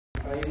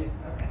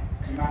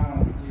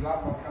you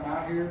might want to come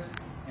out here,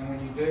 and when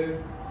you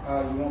do,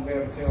 you won't be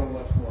able to tell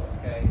what's what,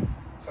 okay?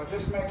 So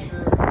just make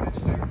sure that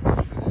you take a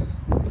picture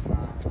of this.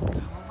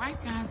 All right,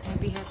 guys,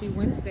 happy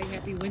Wednesday.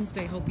 Happy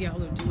Wednesday. Hope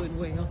y'all are doing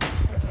well.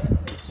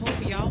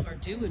 Hope y'all are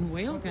doing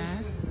well,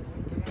 guys.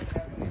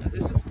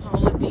 This is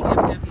Paula,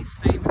 DFW's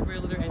favorite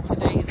realtor, and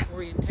today is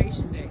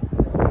orientation day.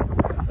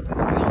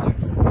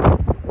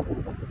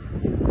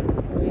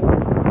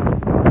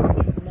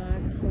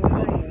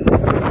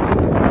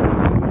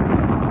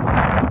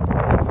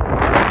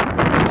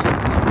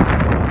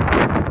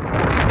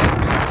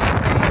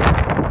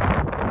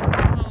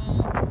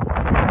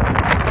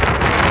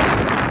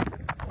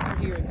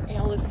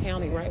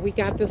 We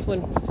got this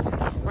one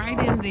right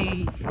in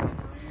the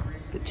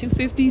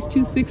 250s,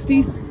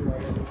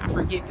 260s. I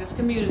forget. This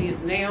community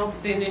is now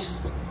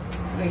finished.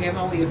 They have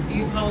only a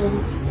few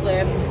homes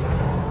left.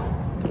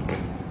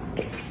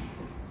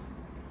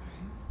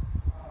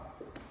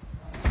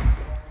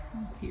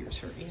 Here's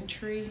her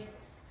entry.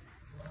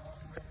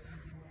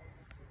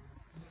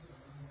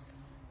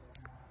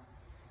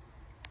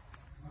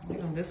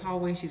 On this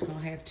hallway, she's going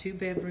to have 2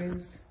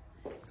 bedrooms.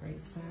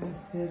 Great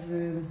size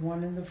bedrooms,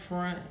 one in the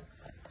front.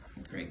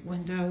 Great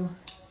window.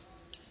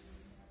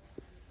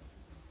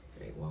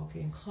 Great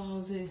walk-in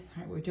closet.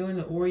 All right, we're doing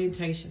the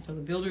orientation. So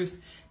the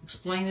builder's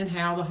explaining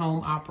how the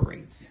home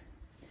operates.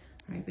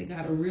 All right, they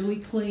got her really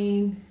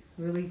clean,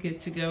 really good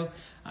to go.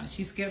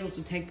 She's scheduled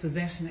to take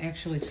possession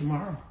actually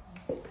tomorrow.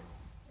 All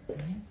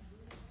right.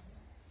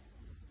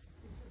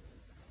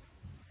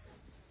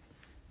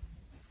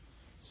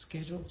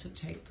 Scheduled to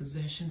take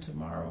possession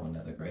tomorrow.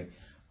 Another great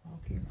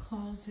walk-in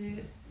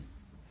closet.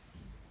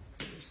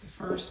 Here's the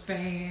first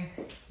bath.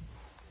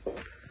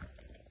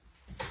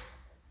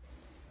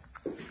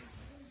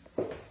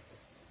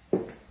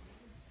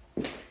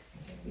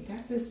 We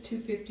got this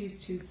 250s,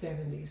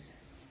 270s.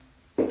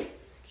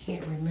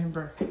 Can't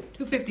remember.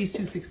 250s,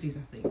 260s,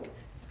 I think.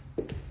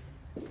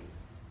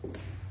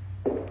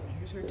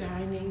 Here's her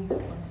dining.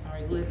 I'm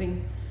sorry,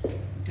 living,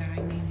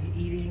 dining,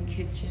 eating,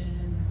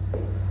 kitchen.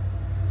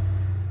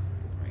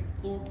 Great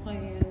floor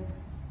plan.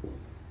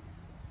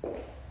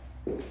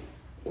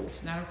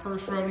 It's not her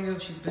first rodeo.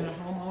 She's been a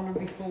homeowner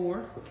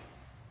before.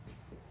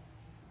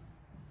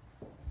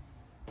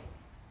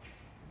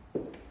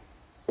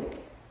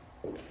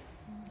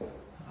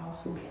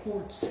 Awesome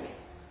quartz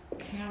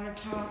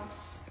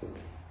countertops.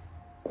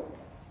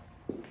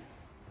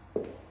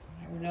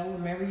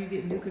 Whenever you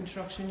get new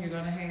construction, you're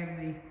going to have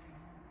the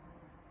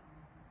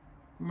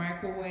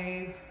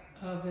microwave,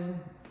 oven,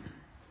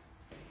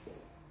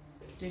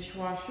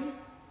 dishwasher.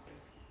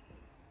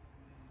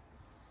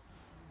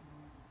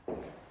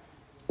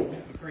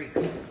 A great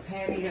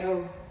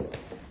patio.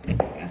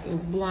 Got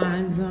those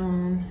blinds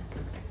on.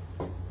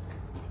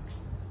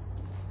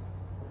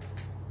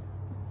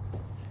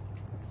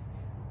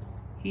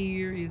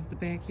 Here is the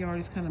backyard.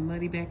 It's kind of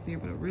muddy back there,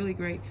 but a really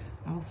great,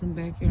 awesome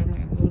backyard. I'm not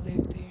gonna go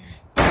back there.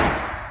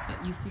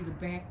 But you see the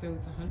back though,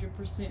 it's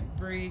 100%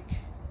 brick.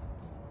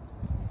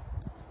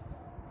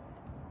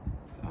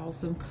 It's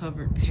awesome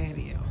covered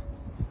patio.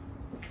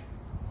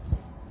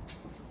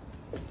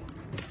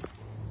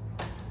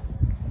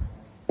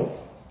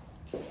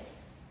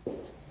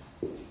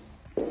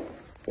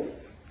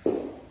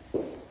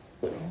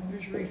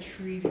 Owner's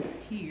retreat is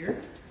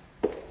here.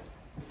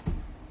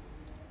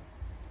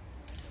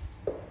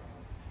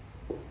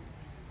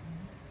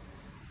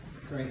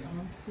 Great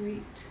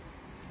ensuite,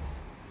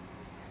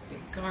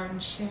 big garden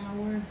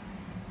shower,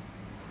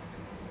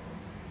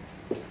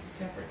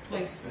 separate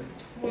place for the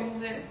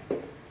toilet,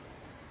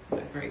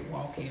 a great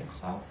walk-in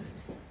closet.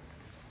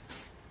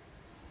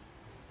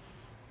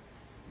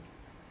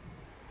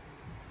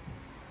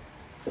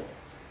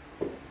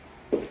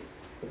 There's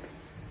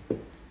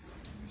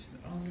the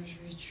owner's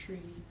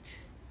retreat.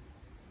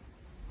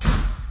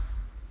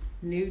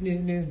 New,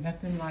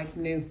 nothing like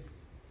new.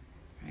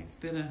 All right, it's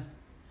been a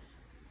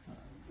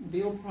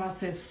build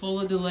process full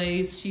of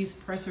delays. She's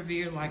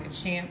persevered like a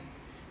champ.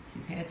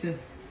 She's had to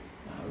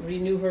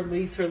renew her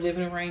lease, her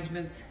living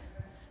arrangements.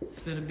 It's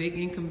been a big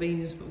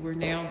inconvenience, but we're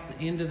now at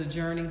the end of the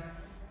journey.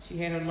 She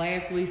had her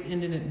last lease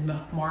ended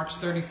at March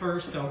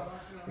 31st, so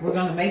we're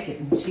gonna make it,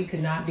 and she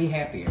could not be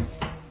happier.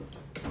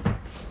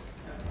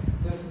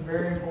 This is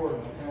very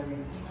important, okay?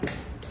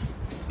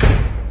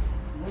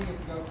 We get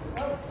to go to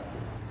the other side.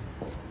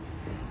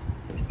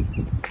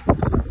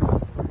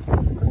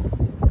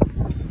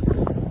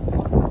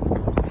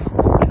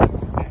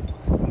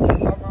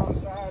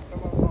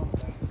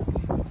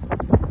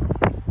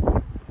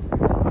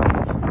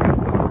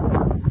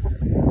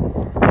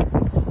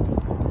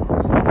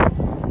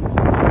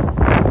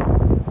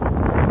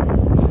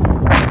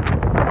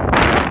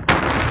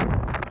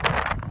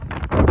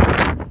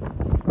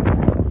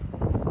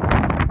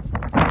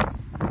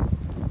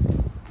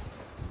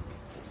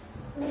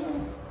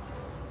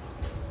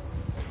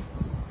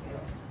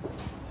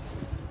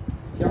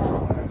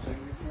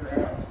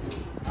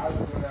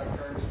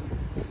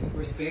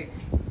 Respect.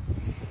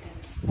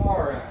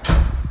 All right.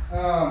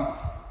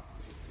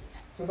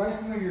 So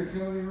basically your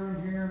utility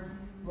room here,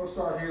 we'll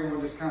start here and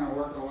we'll just kind of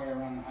work our way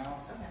around the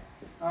house. Okay.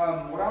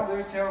 What I'll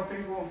do tell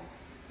people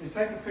is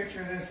take a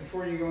picture of this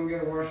before you go and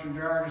get a washer and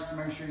dryer, just to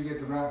make sure you get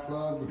the right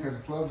plug, because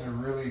the plugs are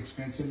really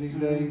expensive these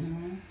days.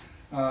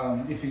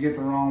 If you get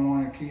the wrong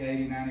one, it'll be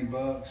 80, 90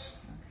 bucks.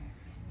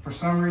 For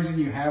some reason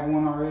you have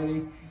one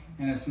already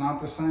and it's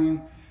not the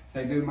same,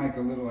 they do make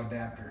a little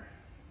adapter.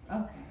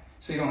 Okay.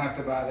 So you don't have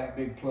to buy that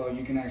big plug,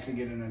 you can actually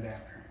get an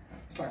adapter.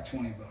 It's like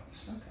 20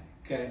 bucks.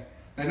 Okay.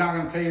 They're not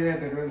going to tell you that,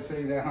 they'd rather sell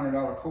you that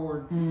 $100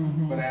 cord,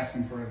 but ask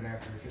them for an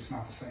adapter if it's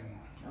not the same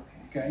one.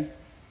 Okay.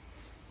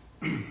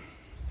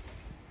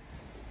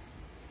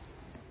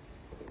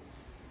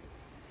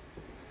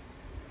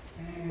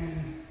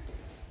 And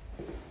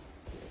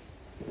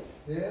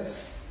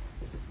this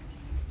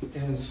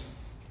is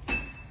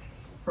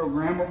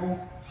programmable.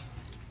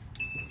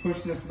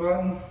 Push this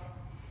button,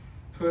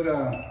 put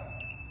a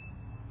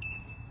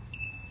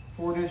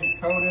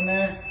 4-digit code in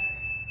there,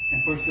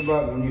 and push the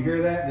button. When you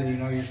hear that, then you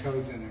know your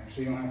code's in there.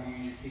 So you don't have to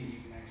use your key,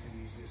 you can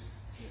actually use this,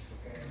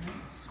 okay?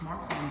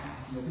 Smart.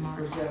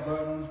 Push that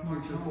button,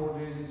 put your 4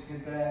 digits,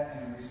 hit that,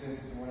 and it resets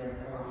it to whatever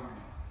code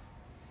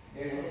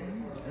you're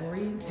in.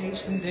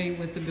 Orientation day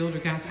with the builder,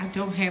 guys. I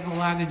don't have a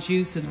lot of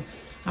juice, and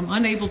I'm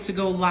unable to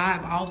go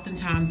live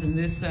oftentimes in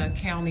this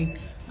county.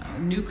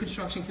 New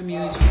construction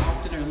communities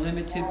often are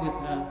limited with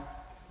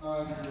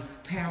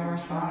power,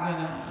 so I'm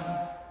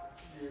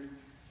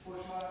gonna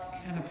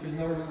kind of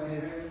preserve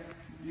this.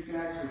 You can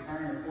actually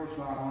turn your porch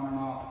light on and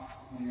off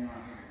when you're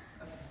not here.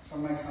 So it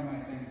makes so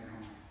many things at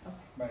home.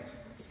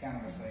 Basically, it's kind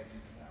of a safety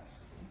device.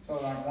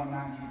 So like one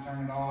night you can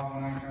turn it off,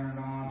 one night turn it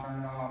on,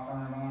 turn it off,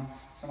 turn it on.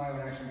 Somebody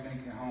would actually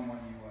think you're home when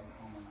you wasn't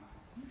home or not.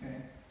 Okay.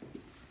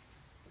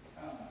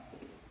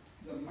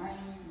 The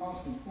main,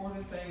 most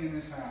important thing in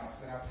this house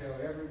that I tell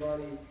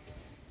everybody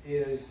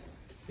is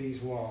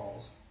these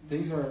walls.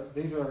 These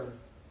are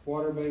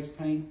water-based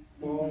paint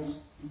walls.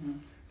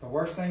 The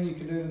worst thing you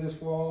can do to this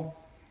wall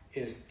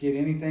is get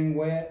anything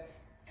wet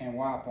and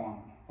wipe on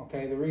them.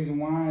 Okay, the reason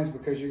why is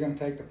because you're going to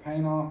take the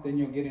paint off, then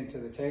you'll get into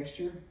the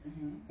texture.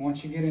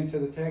 Once you get into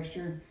the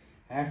texture,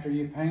 after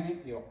you paint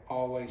it, you'll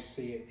always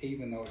see it,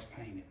 even though it's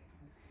painted.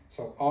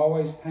 So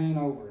always paint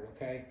over it,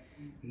 okay?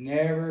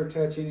 Never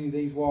touch any of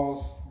these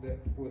walls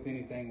with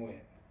anything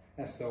wet.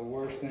 That's the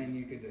worst thing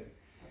you could do.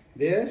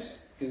 This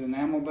is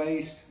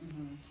enamel-based.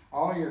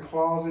 All of your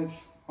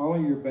closets, all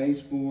of your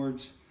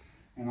baseboards,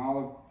 and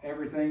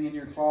everything in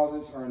your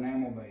closets are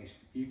enamel-based.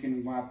 You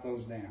can wipe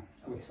those down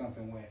with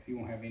something wet. You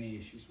won't have any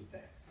issues with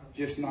that.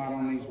 Just not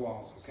on these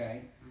walls,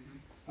 okay?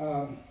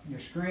 Your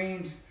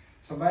screens.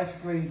 So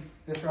basically,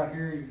 this right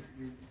here,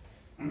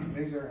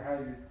 these are how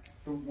your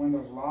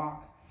windows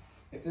lock.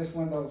 If this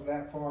window is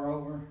that far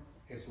over,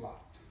 it's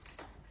locked.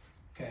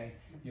 Okay,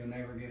 you'll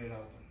never get it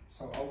open.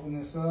 So open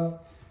this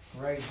up,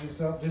 raise this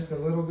up just a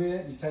little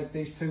bit. You take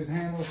these two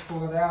handles,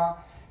 pull it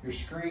out. Your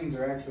screens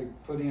are actually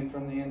put in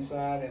from the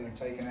inside and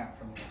they're taken out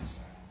from the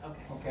inside.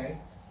 Okay.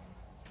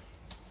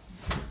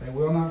 They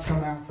will not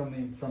come out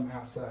from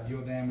outside.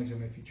 You'll damage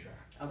them if you try.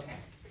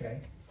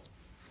 Okay.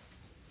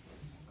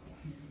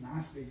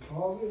 Nice big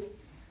closet.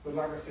 But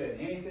like I said,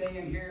 anything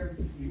in here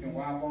you can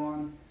wipe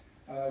on.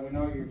 We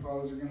know your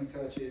clothes are going to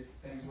touch it,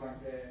 things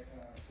like that,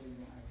 so you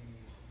don't have any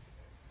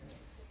issues.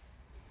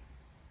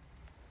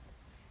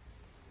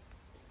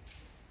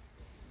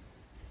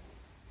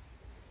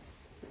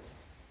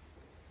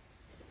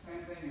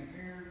 Same thing in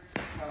here.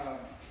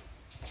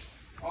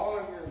 All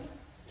of your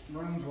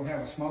rooms will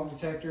have a smoke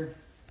detector,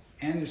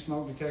 and your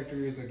smoke detector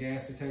is a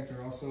gas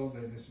detector also.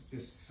 It's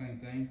just the same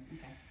thing.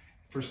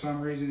 For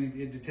some reason,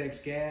 it detects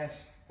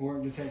gas or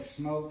it detects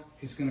smoke.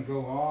 It's going to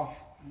go off.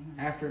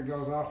 After it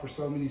goes off for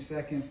so many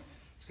seconds,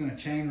 it's going to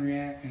chain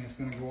react and it's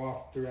going to go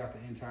off throughout the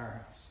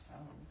entire house.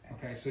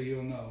 Okay, so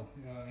you'll know.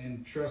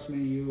 And trust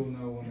me, you will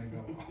know when they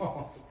go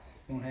off.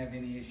 Don't have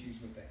any issues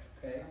with that,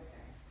 okay?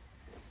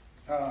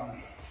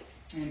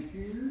 And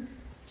here,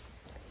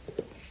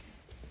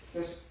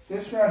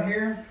 this right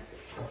here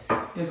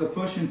is a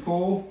push and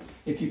pull.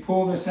 If you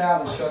pull this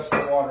out, it shuts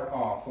the water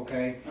off,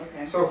 okay?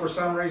 So for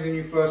some reason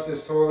you flush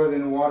this toilet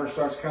and the water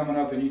starts coming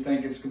up and you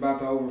think it's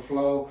about to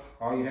overflow,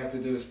 all you have to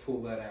do is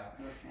pull that out.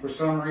 For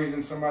some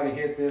reason somebody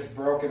hit this,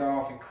 broke it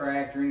off, it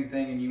cracked or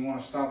anything, and you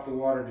want to stop the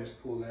water,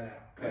 just pull that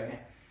out, okay?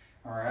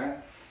 All right.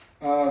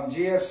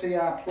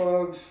 GFCI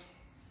plugs,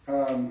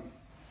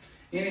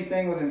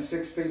 anything within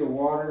 6 feet of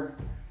water,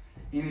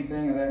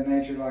 anything of that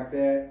nature like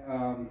that,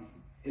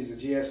 is a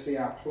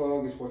GFCI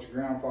plug, is what's your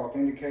ground fault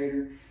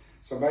indicator.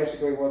 So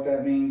basically what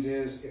that means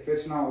is if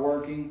it's not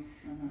working,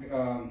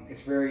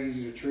 it's very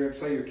easy to trip.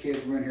 Say your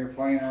kids were in here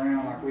playing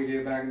around like we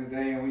did back in the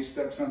day and we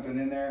stuck something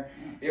in there.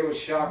 It would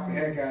shock the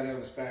heck out of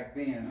us back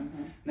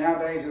then.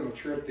 Nowadays it'll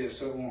trip this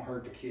so it won't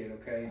hurt the kid,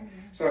 okay?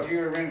 So if you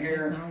were in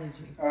here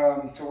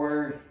to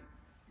where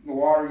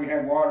you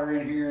had water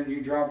in here and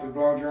you dropped the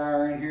blow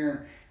dryer in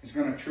here, it's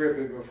going to trip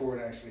it before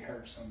it actually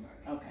hurts somebody.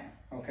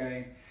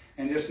 Okay?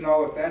 And just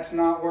know if that's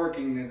not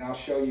working, then I'll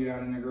show you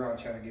out in the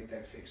garage how to get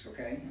that fixed,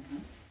 okay?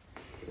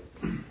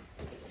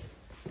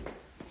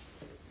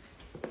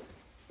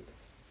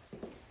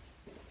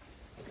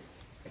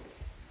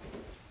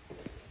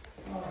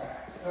 All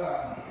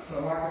right.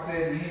 So like I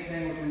said,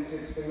 anything within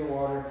 6 feet of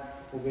water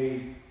will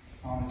be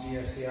on the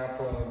GFCI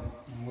plug,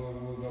 and we'll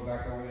go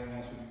back over there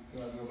once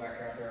we go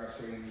back out there. I'll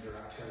show you in the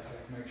garage here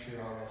to make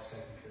sure all that's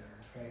taken care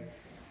of. Okay.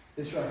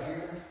 This right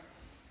here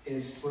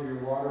is for your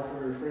water for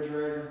your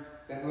refrigerator.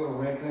 That little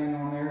red thing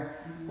on there.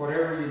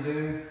 Whatever you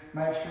do,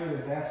 make sure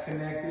that that's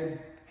connected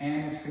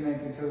and it's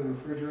connected to the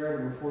refrigerator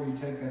before you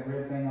take that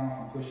red thing off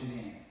and push it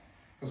in.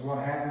 Because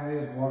what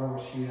happens is water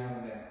will shoot out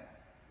of that.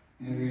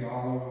 And it'll be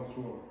all over the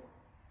floor.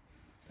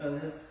 So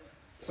this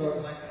So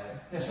like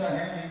a, this right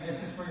here,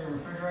 this is for your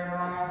refrigerator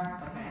line,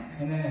 okay.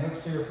 and then it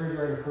hooks to your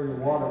refrigerator for your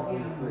water for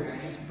your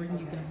fridge. Just bring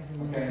you guys a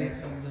little Okay.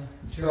 bit of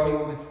the journey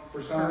So with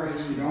for some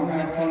reason you don't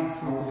have one, orientates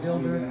from I'll the just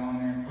leave builder it on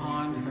there.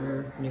 on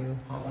her new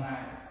home.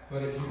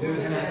 But if you do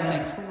Guys, have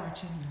thanks for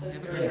watching. The Have a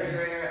good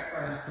refrigerator at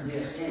first, and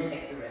Yes. then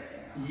take the red thing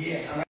off. yes.